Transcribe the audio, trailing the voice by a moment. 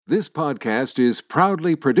This podcast is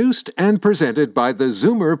proudly produced and presented by the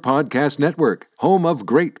Zoomer Podcast Network, home of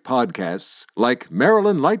great podcasts like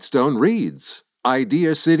Marilyn Lightstone Reads,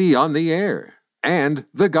 Idea City on the Air, and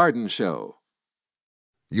The Garden Show.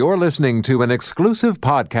 You're listening to an exclusive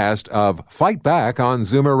podcast of Fight Back on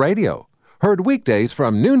Zoomer Radio, heard weekdays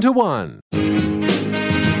from noon to 1.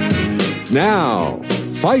 Now,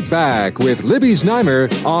 Fight Back with Libby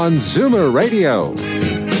Znaimer on Zoomer Radio.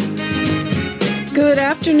 Good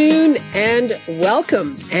afternoon and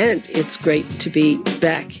welcome. And it's great to be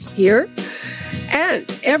back here. And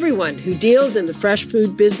everyone who deals in the fresh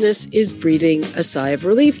food business is breathing a sigh of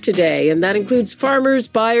relief today. And that includes farmers,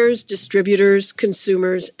 buyers, distributors,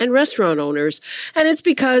 consumers, and restaurant owners. And it's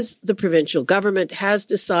because the provincial government has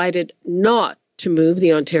decided not to move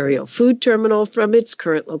the Ontario Food Terminal from its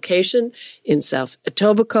current location in South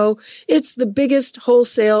Etobicoke. It's the biggest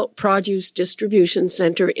wholesale produce distribution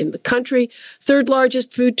center in the country, third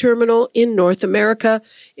largest food terminal in North America.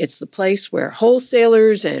 It's the place where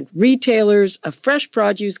wholesalers and retailers of fresh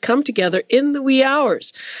produce come together in the wee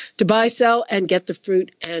hours to buy, sell, and get the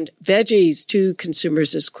fruit and veggies to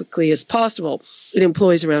consumers as quickly as possible. It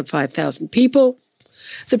employs around 5,000 people.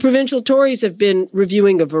 The provincial Tories have been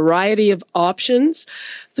reviewing a variety of options.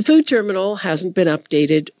 The food terminal hasn't been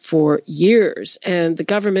updated for years, and the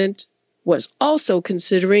government was also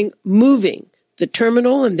considering moving the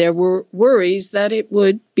terminal, and there were worries that it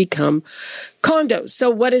would become condos. So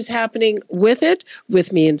what is happening with it?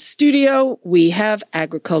 With me in studio, we have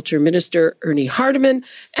Agriculture Minister Ernie Hardeman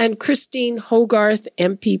and Christine Hogarth,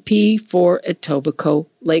 MPP for Etobicoke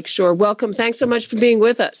Lakeshore. Welcome. Thanks so much for being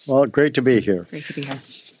with us. Well, great to be here. Great to be here.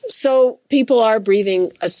 So people are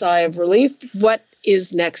breathing a sigh of relief. What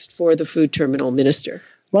is next for the food terminal, Minister?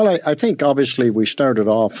 Well, I think obviously we started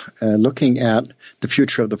off looking at the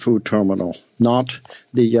future of the food terminal, not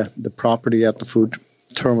the property at the food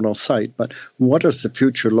terminal site, but what does the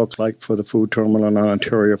future look like for the food terminal in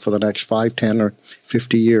Ontario for the next 5, 10, or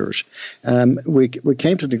 50 years? We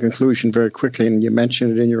came to the conclusion very quickly, and you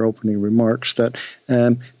mentioned it in your opening remarks, that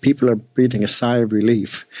people are breathing a sigh of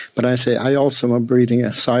relief. But I also am breathing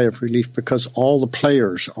a sigh of relief because all the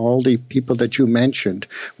players, all the people that you mentioned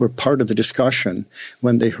were part of the discussion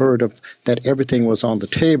when they heard of that everything was on the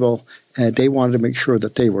table. They wanted to make sure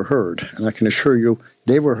that they were heard. And I can assure you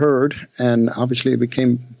they were heard, and obviously it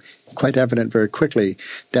became quite evident very quickly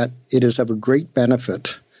that it is of a great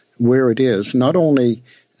benefit where it is, not only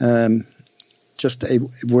where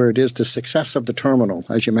it is, the success of the terminal,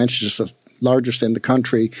 as you mentioned, it's the largest in the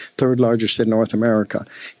country, third largest in North America.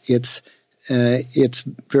 It's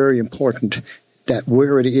very important that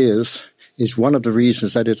where it is one of the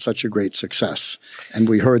reasons that it's such a great success. And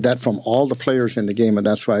we heard that from all the players in the game, and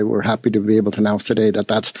that's why we're happy to be able to announce today that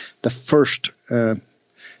that's the first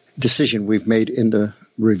decision we've made in the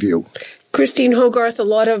review. Christine Hogarth, a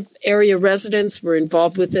lot of area residents were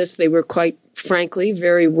involved with this. They were quite frankly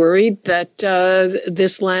very worried that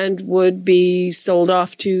this land would be sold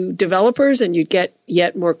off to developers and you'd get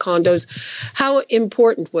yet more condos. How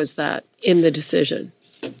important was that in the decision?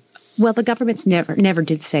 Well, the governments never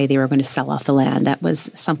did say they were going to sell off the land. That was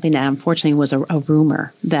something that unfortunately was a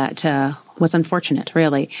rumor that was unfortunate,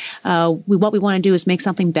 really. What we want to do is make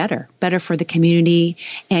something better for the community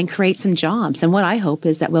and create some jobs. And what I hope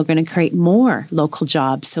is that we're going to create more local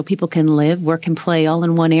jobs so people can live, work, and play all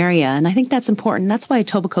in one area. And I think that's important. That's why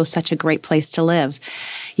Etobicoke is such a great place to live.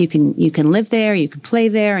 You can live there, you can play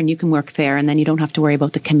there, and you can work there, and then you don't have to worry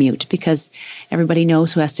about the commute because everybody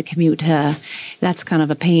knows who has to commute. That's kind of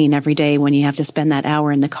a pain every day when you have to spend that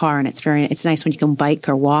hour in the car, and it's nice when you can bike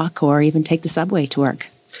or walk or even take the subway to work.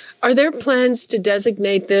 Are there plans to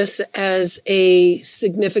designate this as a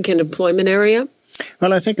significant employment area?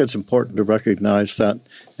 Well, I think it's important to recognize that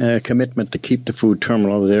commitment to keep the food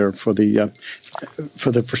terminal there for the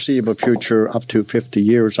foreseeable future up to 50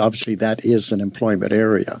 years. Obviously, that is an employment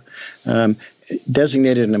area.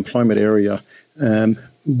 Designated an employment area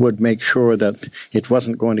would make sure that it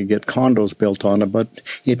wasn't going to get condos built on it, but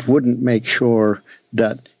it wouldn't make sure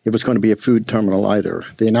that it was going to be a food terminal either.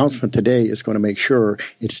 The announcement today is going to make sure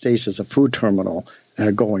it stays as a food terminal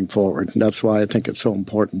going forward. And that's why I think it's so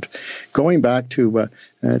important. Going back to what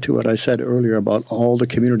I said earlier about all the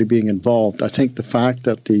community being involved, I think the fact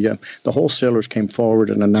that the wholesalers came forward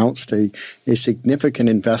and announced a significant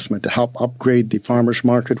investment to help upgrade the farmers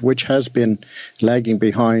market, which has been lagging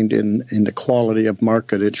behind in the quality of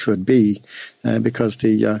market it should be, because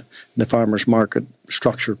the farmers market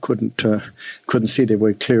structure couldn't see the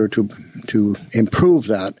way clear to improve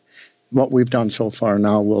that. What we've done so far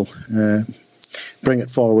now will bring it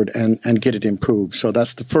forward and get it improved. So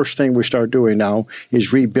that's the first thing we start doing now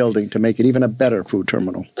is rebuilding to make it even a better food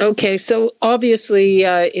terminal. Okay, so obviously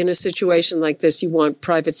in a situation like this, you want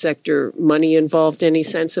private sector money involved. Any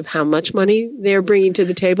sense of how much money they're bringing to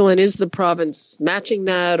the table? And is the province matching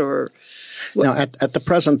that or? Now, at the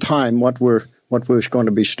present time, what we're going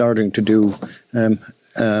to be starting to do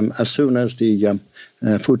as soon as the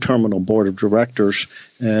Food Terminal Board of Directors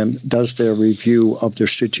does their review of their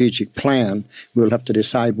strategic plan, we'll have to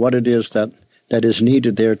decide what it is that is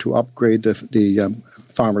needed there to upgrade the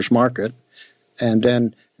farmers market. And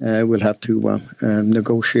then we'll have to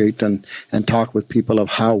negotiate and talk with people of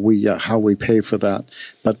how we pay for that.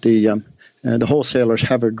 But the wholesalers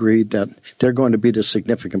have agreed that they're going to be the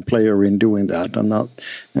significant player in doing that.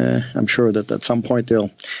 I'm sure that at some point they'll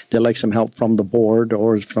like some help from the board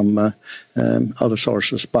or from other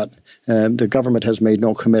sources. But the government has made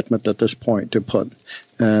no commitment at this point to put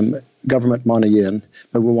government money in.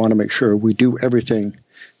 But we want to make sure we do everything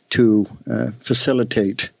to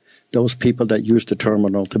facilitate those people that use the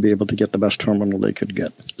terminal to be able to get the best terminal they could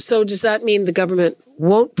get. So does that mean the government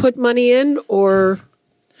won't put money in or?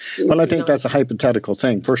 Well, I think that's a hypothetical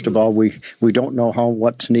thing. First of all, we don't know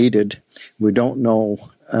what's needed. We don't know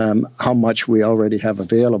how much we already have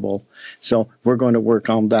available. So we're going to work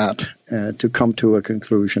on that to come to a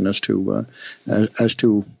conclusion as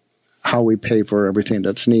to how we pay for everything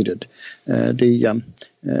that's needed. The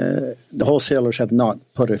wholesalers have not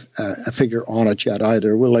put a figure on it yet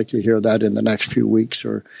either. We'll likely hear that in the next few weeks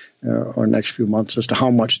or next few months as to how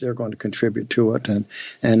much they're going to contribute to it.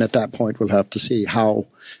 And at that point, we'll have to see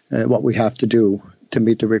what we have to do to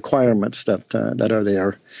meet the requirements that are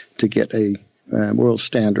there to get a world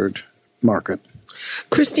standard market.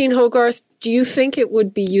 Christine Hogarth, do you think it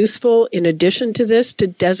would be useful, in addition to this, to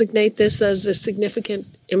designate this as a significant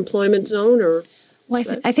employment zone? Or well,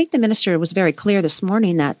 I think the minister was very clear this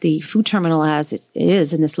morning that the food terminal as it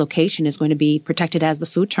is in this location is going to be protected as the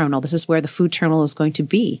food terminal. This is where the food terminal is going to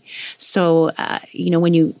be. So,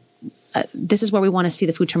 when you this is where we want to see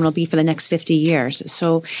the food terminal be for the next 50 years.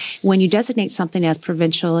 So when you designate something as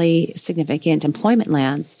provincially significant employment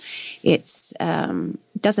lands, it's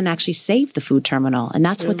doesn't actually save the food terminal. And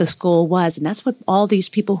that's what this goal was. And that's what all these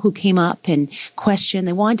people who came up and questioned,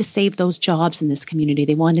 they wanted to save those jobs in this community.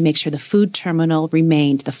 They wanted to make sure the food terminal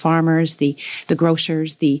remained. The farmers, the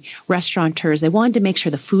grocers, the restaurateurs, they wanted to make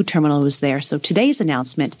sure the food terminal was there. So today's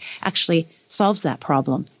announcement actually solves that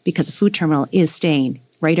problem because the food terminal is staying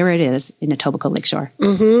right where it is in Etobicoke Lakeshore.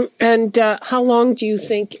 Mm-hmm. And how long do you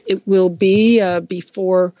think it will be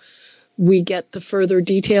before we get the further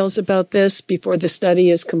details about this, before the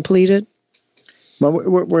study is completed? Well,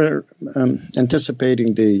 we're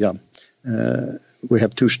anticipating we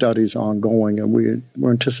have 2 studies ongoing, and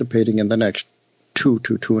we're anticipating in the next 2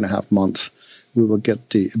 to 2.5 months we will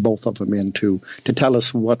get both of them in to tell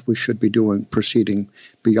us what we should be doing proceeding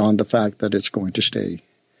beyond the fact that it's going to stay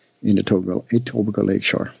in Etobicoke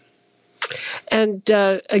Lakeshore. And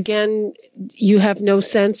again, you have no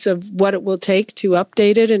sense of what it will take to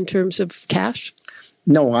update it in terms of cash?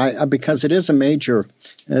 No, because it is a major.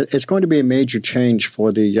 It's going to be a major change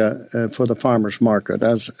for the farmers market.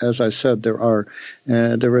 As I said, there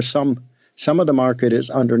is some of the market is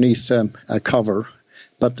underneath a cover,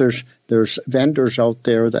 but there's vendors out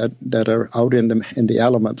there that are out in the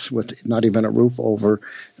elements with not even a roof over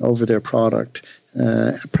their product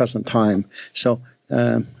at present time. So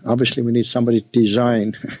obviously we need somebody to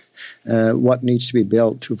design what needs to be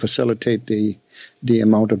built to facilitate the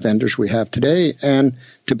amount of vendors we have today and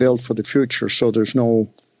to build for the future. So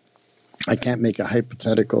I can't make a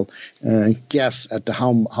hypothetical guess at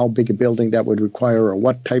how big a building that would require or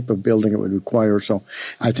what type of building it would require. So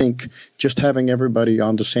I think just having everybody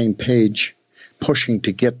on the same page, pushing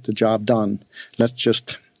to get the job done, let's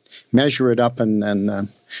just measure it up and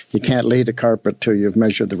you can't lay the carpet till you've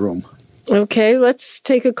measured the room. Okay, let's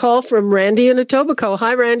take a call from Randy in Etobicoke.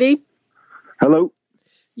 Hi, Randy. Hello.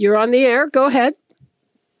 You're on the air. Go ahead.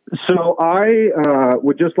 So I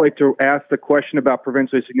would just like to ask the question about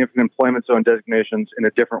provincially significant employment zone designations in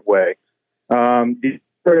a different way. We're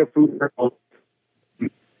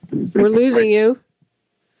losing you.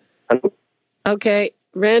 Hello? Okay,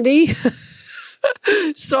 Randy.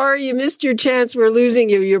 Sorry, you missed your chance. We're losing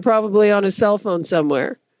you. You're probably on a cell phone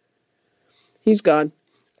somewhere. He's gone.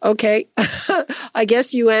 Okay. I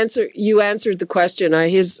guess you answered the question.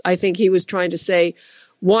 I think he was trying to say,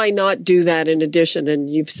 why not do that in addition? And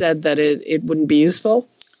you've said that it wouldn't be useful?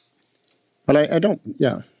 Well, I don't,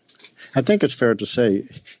 yeah. I think it's fair to say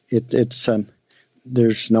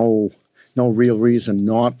there's no real reason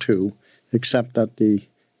not to, except that the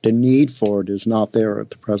the need for it is not there at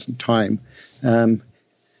the present time.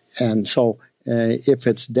 And so if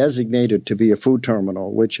it's designated to be a food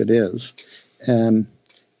terminal, which it is, and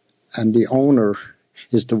the owner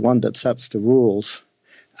is the one that sets the rules,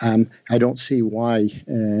 I don't see why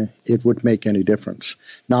it would make any difference.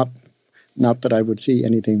 Not that I would see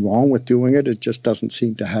anything wrong with doing it. It just doesn't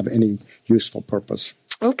seem to have any useful purpose.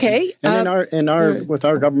 Okay. And with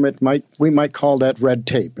our government, we might call that red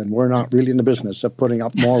tape, and we're not really in the business of putting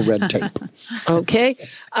up more red tape. Okay.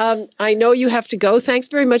 I know you have to go. Thanks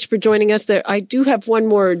very much for joining us there. I do have one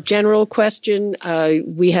more general question.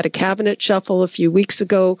 We had a cabinet shuffle a few weeks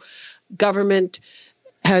ago. Government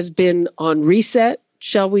has been on reset,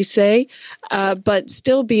 shall we say. But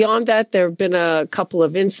still beyond that, there have been a couple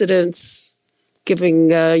of incidents giving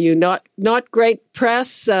you not great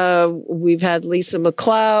press. We've had Lisa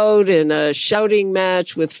MacLeod in a shouting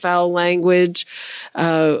match with foul language.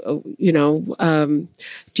 Do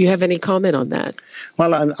you have any comment on that?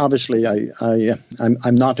 Well, I'm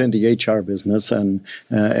not in the HR business, and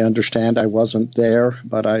I understand I wasn't there,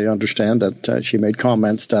 but I understand that she made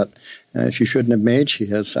comments that she shouldn't have made. She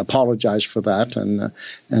has apologized for that,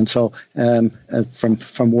 and so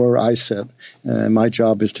from where I sit, my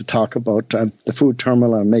job is to talk about the food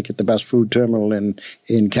terminal and make it the best food terminal in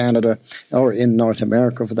Canada or in North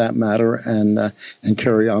America, for that matter, and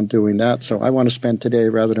carry on doing that. So I want to spend today,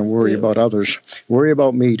 rather than worry about others, worry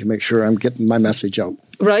about me to make sure I'm getting my message out.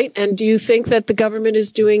 Right. And do you think that the government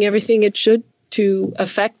is doing everything it should to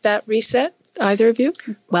affect that reset? Either of you?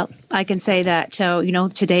 Well, I can say that,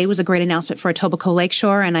 today was a great announcement for Etobicoke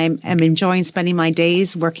Lakeshore, and I'm enjoying spending my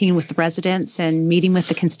days working with the residents and meeting with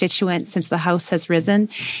the constituents since the House has risen.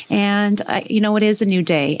 And, it is a new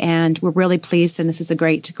day, and we're really pleased, and this is a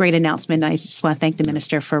great announcement. I just want to thank the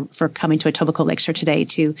Minister for coming to Etobicoke Lakeshore today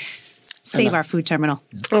to save our food terminal.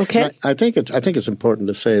 Okay. I think it's important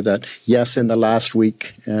to say that, yes, in the last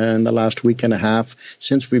week and a half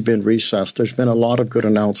since we've been recessed, there's been a lot of good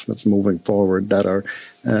announcements moving forward that are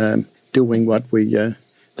doing what we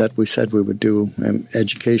said we would do.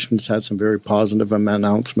 Education's had some very positive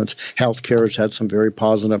announcements. Healthcare has had some very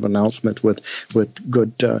positive announcements with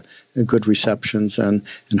good receptions, and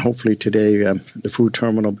hopefully today the food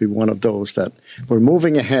terminal will be one of those that we're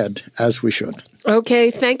moving ahead as we should. Okay,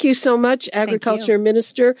 thank you so much, Agriculture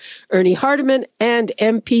Minister Ernie Hardeman and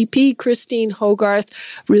MPP Christine Hogarth.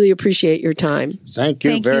 Really appreciate your time. Thank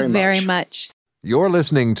you very much. You're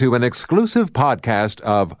listening to an exclusive podcast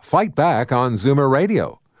of Fight Back on Zoomer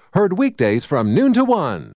Radio. Heard weekdays from noon to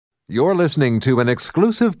 1. You're listening to an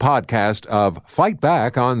exclusive podcast of Fight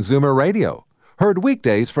Back on Zoomer Radio. Heard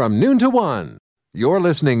weekdays from noon to 1. You're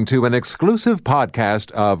listening to an exclusive podcast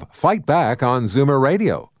of Fight Back on Zoomer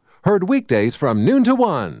Radio. Heard weekdays from noon to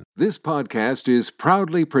 1. This podcast is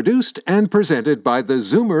proudly produced and presented by the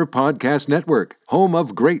Zoomer Podcast Network, home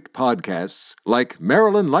of great podcasts like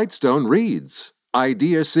Marilyn Lightstone Reads,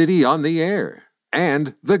 Idea City on the Air,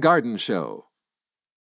 and The Garden Show.